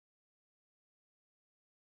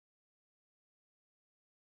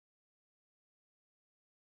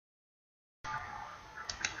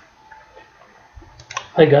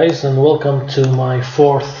Hi guys, and welcome to my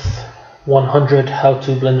fourth 100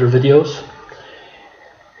 how-to Blender videos.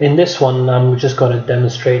 In this one I'm just going to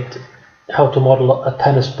demonstrate how to model a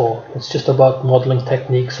tennis ball. It's just about modeling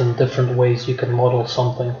techniques and different ways you can model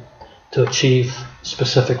something to achieve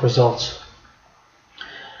specific results.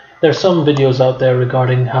 There are some videos out there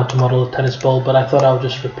regarding how to model a tennis ball, but I thought I would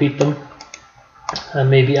just repeat them and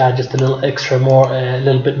maybe add just a little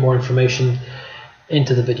bit more information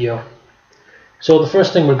into the video. So the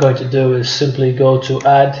first thing we're going to do is simply go to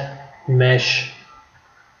add mesh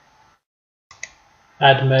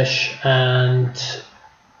and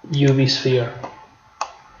UV sphere.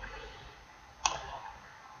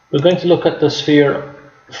 We're going to look at the sphere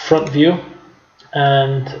front view,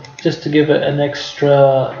 and just to give it an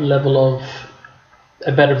extra level of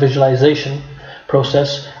a better visualization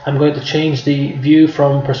process, I'm going to change the view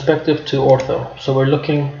from perspective to ortho. So we're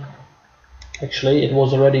looking, actually it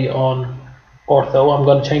was already on ortho, I'm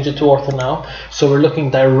going to change it to ortho now. So we're looking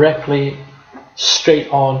directly straight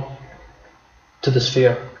on to the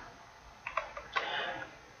sphere.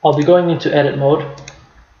 I'll be going into edit mode,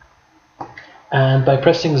 and by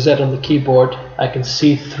pressing Z on the keyboard I can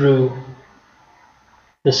see through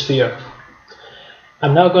the sphere.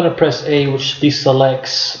 I'm now going to press A, which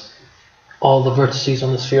deselects all the vertices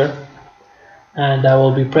on the sphere, and I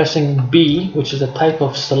will be pressing B, which is a type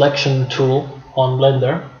of selection tool on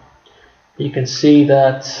Blender. You can see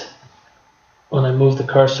that when I move the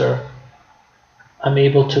cursor, I'm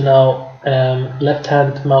able to now left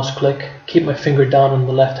hand mouse click, keep my finger down on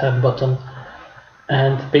the left hand button,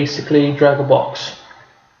 and basically drag a box.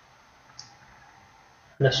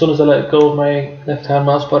 And as soon as I let go of my left hand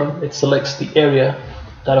mouse button, it selects the area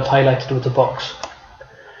that I've highlighted with the box.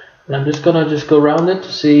 And I'm just going to go around it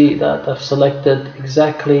to see that I've selected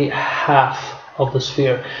exactly half of the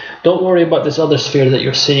sphere. Don't worry about this other sphere that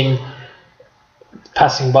you're seeing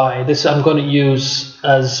passing by. This I'm going to use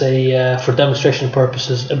as a for demonstration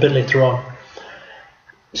purposes a bit later on.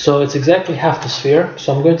 So it's exactly half the sphere.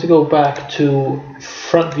 So I'm going to go back to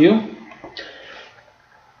front view,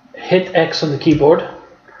 hit X on the keyboard,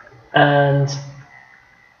 and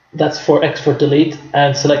that's for X for delete,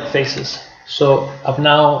 and select faces. So I've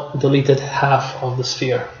now deleted half of the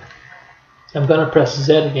sphere. I'm going to press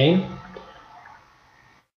Z again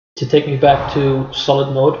to take me back to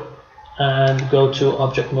solid mode and go to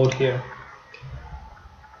object mode here.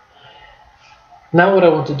 Now what I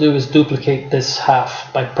want to do is duplicate this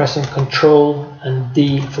half by pressing Ctrl and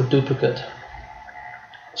D for duplicate.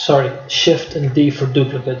 Sorry, Shift and D for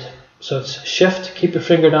duplicate. So it's Shift, keep your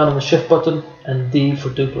finger down on the Shift button, and D for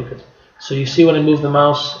duplicate. So you see when I move the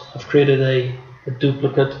mouse, I've created a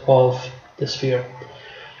duplicate of the sphere.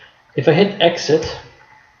 If I hit exit,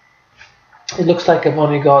 it looks like I've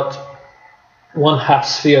only got one half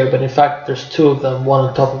sphere, but in fact there's two of them, one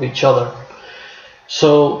on top of each other.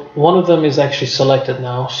 So one of them is actually selected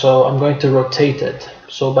now, so I'm going to rotate it.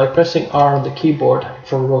 So by pressing R on the keyboard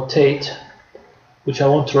for rotate, which I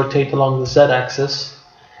want to rotate along the Z axis,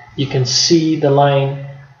 you can see the line.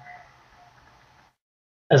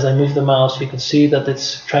 As I move the mouse, you can see that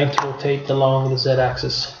it's trying to rotate along the Z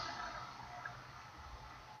axis.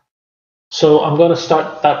 So I'm going to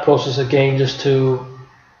start that process again just to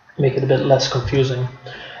make it a bit less confusing.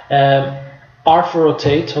 R for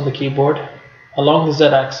rotate on the keyboard along the Z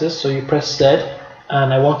axis, so you press Z,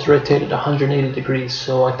 and I want to rotate it 180 degrees,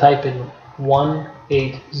 so I type in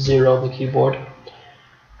 180 on the keyboard,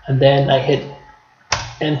 and then I hit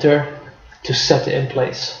enter to set it in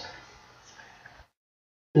place.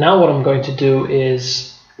 Now what I'm going to do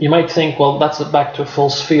is, you might think, well, that's back to a full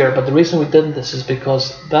sphere, but the reason we did this is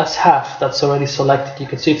because that's half that's already selected. You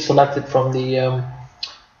can see it's selected from the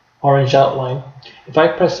orange outline. If I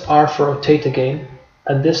press R for rotate again,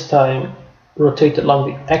 and this time rotate it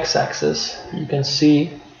along the x-axis, you can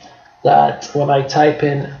see that when I type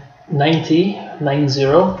in 90,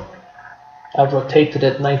 I've rotated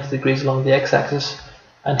it 90 degrees along the x-axis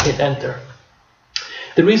and hit enter.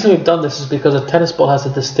 The reason we've done this is because a tennis ball has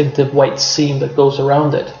a distinctive white seam that goes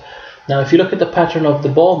around it. Now if you look at the pattern of the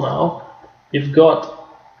ball now, you've got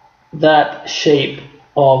that shape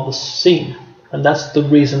of the seam, and that's the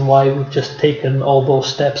reason why we've just taken all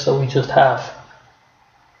those steps that we just have.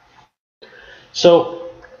 So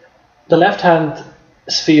the left hand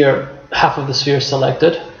sphere, half of the sphere is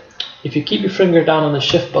selected. If you keep your finger down on the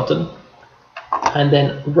Shift button and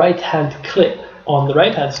then right hand click on the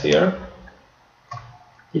right hand sphere,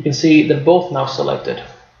 you can see they're both now selected.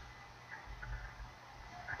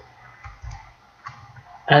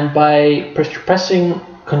 And by pressing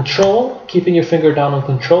Ctrl, keeping your finger down on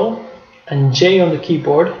Ctrl, and J on the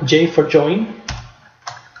keyboard, J for join,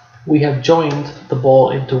 we have joined the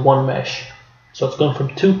ball into one mesh. So it's gone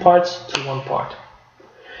from two parts to one part.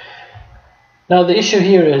 Now the issue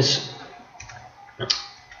here is,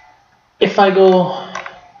 if I go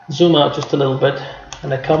zoom out just a little bit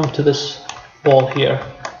and I come to this ball here,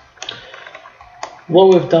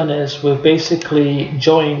 what we've done is we've basically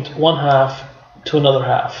joined one half to another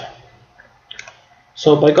half.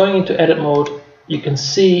 So by going into edit mode, you can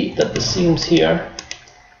see that the seams here,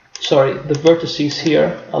 sorry, the vertices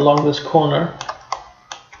here along this corner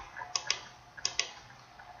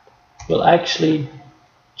will actually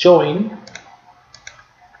join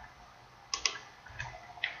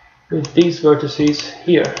with these vertices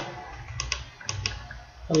here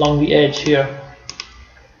along the edge here.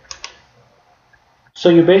 So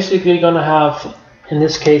you're basically going to have, in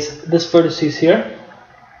this case, this vertices here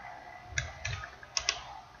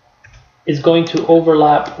is going to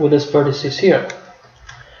overlap with this vertices here.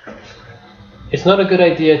 It's not a good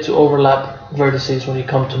idea to overlap vertices when you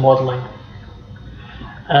come to modeling.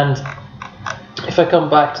 And if I come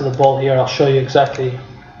back to the ball here, I'll show you exactly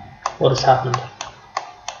what has happened.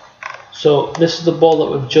 So this is the ball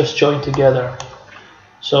that we've just joined together.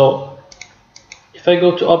 So if I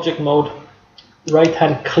go to object mode, right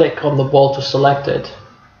hand click on the ball to select it,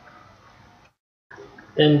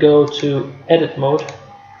 then go to edit mode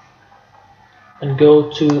and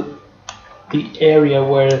go to the area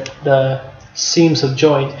where the seams have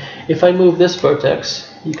joined. If I move this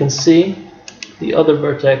vertex, you can see the other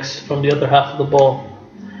vertex from the other half of the ball.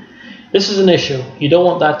 This is an issue. You don't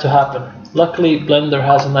want that to happen. Luckily, Blender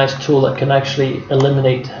has a nice tool that can actually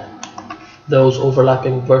eliminate those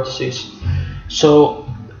overlapping vertices. So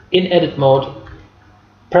in edit mode,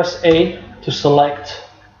 press A to select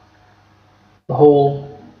the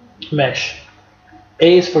whole mesh.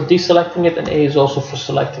 A is for deselecting it and A is also for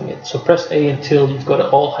selecting it. So press A until you've got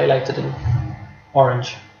it all highlighted in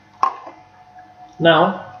orange.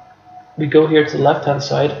 Now we go here to the left hand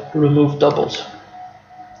side, remove doubles.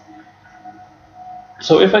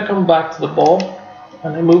 So if I come back to the ball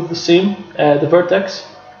and I move the seam, the vertex,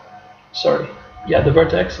 the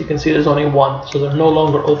vertex, you can see there's only one, so they're no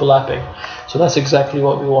longer overlapping. So that's exactly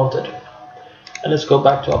what we wanted. And let's go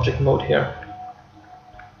back to object mode here.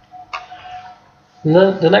 And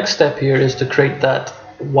then the next step here is to create that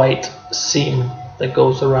white seam that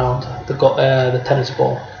goes around the tennis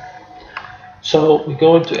ball. So we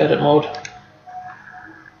go into edit mode,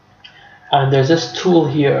 and there's this tool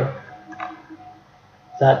here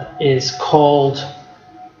that is called,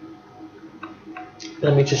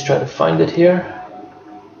 let me just try to find it here,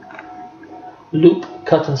 loop,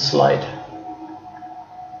 cut and slide.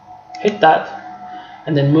 Hit that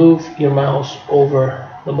and then move your mouse over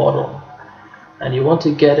the model, and you want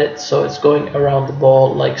to get it so it's going around the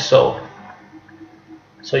ball like so.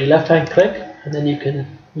 So you left hand click and then you can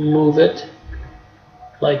move it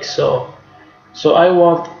like so. So I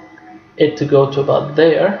want it to go to about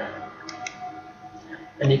there,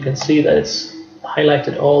 and you can see that it's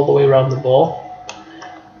highlighted all the way around the ball.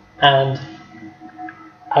 And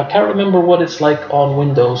I can't remember what it's like on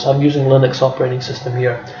Windows. I'm using Linux operating system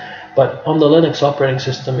here, but on the Linux operating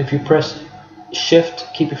system, if you press Shift,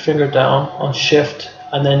 keep your finger down on Shift,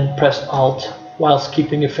 and then press Alt whilst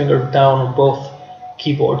keeping your finger down on both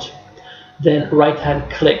keyboards, then right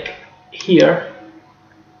hand click here,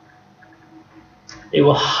 it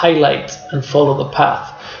will highlight and follow the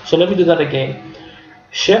path. So let me do that again.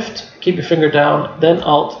 Shift, keep your finger down, then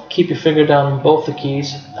Alt, keep your finger down on both the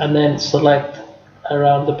keys, and then select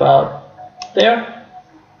around about there.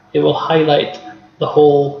 It will highlight the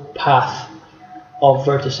whole path of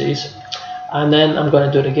vertices. And then I'm going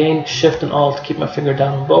to do it again, Shift and Alt, keep my finger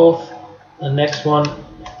down on both, the next one,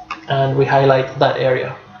 and we highlight that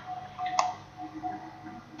area.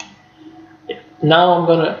 Now I'm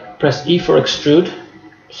going to press E for extrude.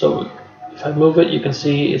 So if I move it, you can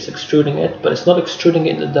see it's extruding it, but it's not extruding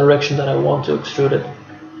it in the direction that I want to extrude it.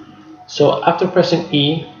 So after pressing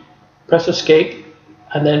E, press Escape,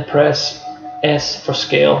 and then press S for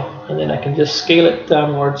scale, and then I can just scale it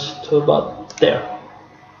downwards to about there.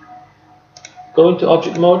 Go into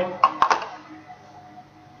object mode,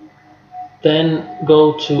 then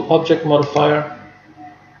go to object modifier,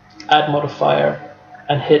 add modifier,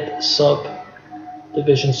 and hit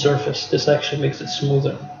subdivision surface. This actually makes it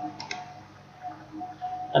smoother.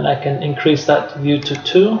 And I can increase that view to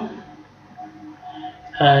 2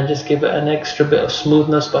 and just give it an extra bit of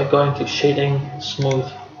smoothness by going to shading smooth.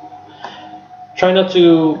 Try not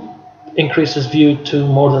to increase this view to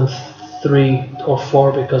more than 3 or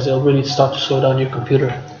 4 because it'll really start to slow down your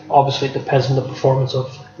computer. Obviously it depends on the performance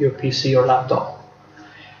of your PC or laptop.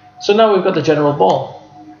 So now we've got the general ball.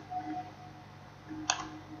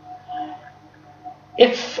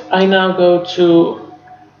 If I now go to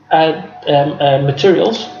add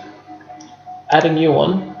materials, add a new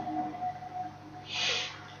one,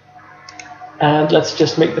 and let's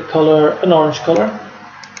just make the color an orange color.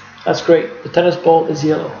 That's great. The tennis ball is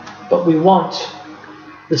yellow, but we want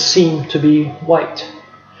the seam to be white.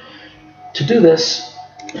 To do this,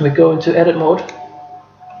 we go into edit mode.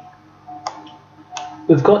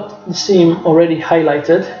 We've got the seam already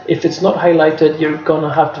highlighted. If it's not highlighted, you're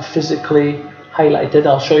gonna have to physically highlight it.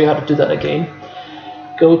 I'll show you how to do that again.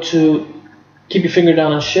 Go to, keep your finger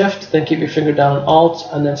down on Shift, then keep your finger down on Alt,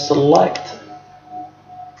 and then select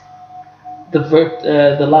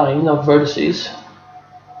the line of vertices.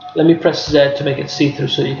 Let me press Z to make it see-through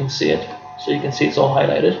so you can see it. So you can see it's all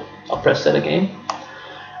highlighted. I'll press that again.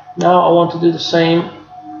 Now I want to do the same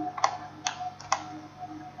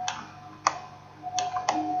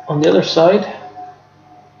on the other side.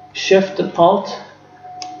 Shift and Alt,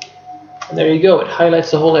 and there you go, it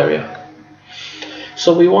highlights the whole area.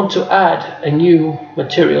 So we want to add a new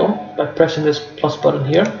material by pressing this plus button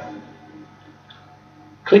here.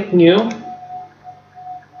 Click New,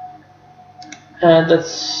 and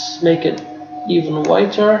let's make it even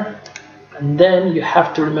whiter, and then you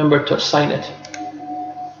have to remember to assign it.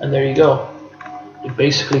 And there you go. You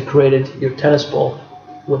basically created your tennis ball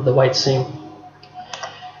with the white seam.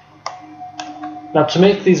 Now, to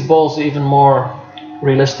make these balls even more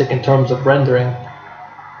realistic in terms of rendering,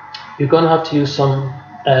 you're going to have to use some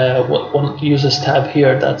use this tab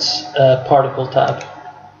here, that's a particle tab.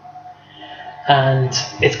 And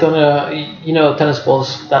it's gonna, you know, tennis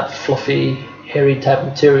balls, that fluffy, hairy type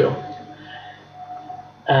material.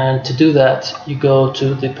 And to do that, you go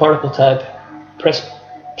to the particle tab, press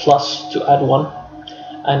plus to add one,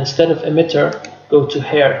 and instead of emitter, go to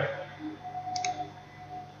hair.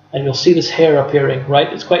 And you'll see this hair appearing,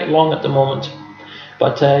 right? It's quite long at the moment,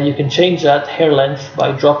 but you can change that hair length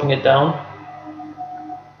by dropping it down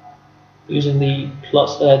using the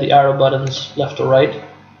plus the arrow buttons left or right.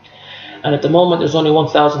 And at the moment there's only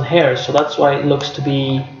 1000 hairs, so that's why it looks to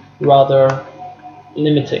be rather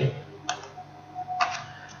limiting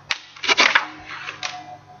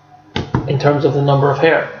in terms of the number of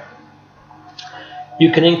hair.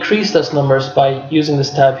 You can increase those numbers by using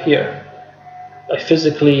this tab here, by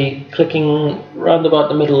physically clicking round about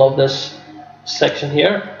the middle of this section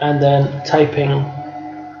here and then typing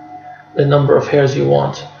the number of hairs you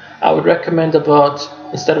want. I would recommend about,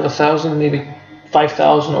 instead of 1000, maybe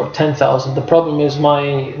 5000 or 10,000. The problem is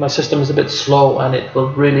my system is a bit slow, and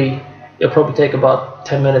it'll probably take about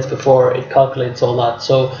 10 minutes before it calculates all that,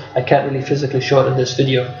 so I can't really physically show it in this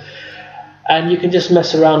video. And you can just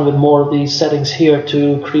mess around with more of these settings here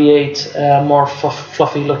to create a more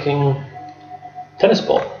fluffy looking tennis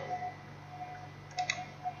ball.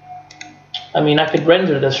 I mean, I could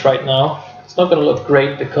render this right now. It's not going to look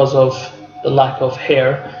great because of the lack of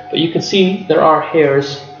hair, but you can see there are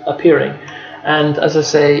hairs appearing. And as I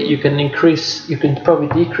say, you can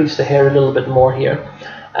probably decrease the hair a little bit more here,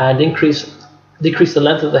 and decrease the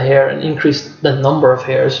length of the hair and increase the number of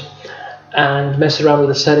hairs, and mess around with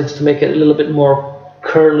the settings to make it a little bit more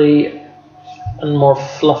curly and more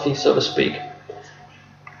fluffy, so to speak.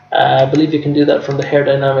 I believe you can do that from the hair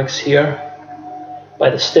dynamics here, by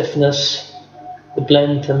the stiffness, the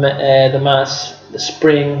blend, the mass, the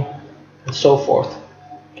spring, and so forth.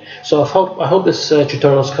 So I hope this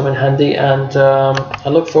tutorial has come in handy, and I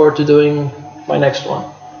look forward to doing my next one.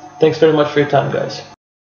 Thanks very much for your time, guys.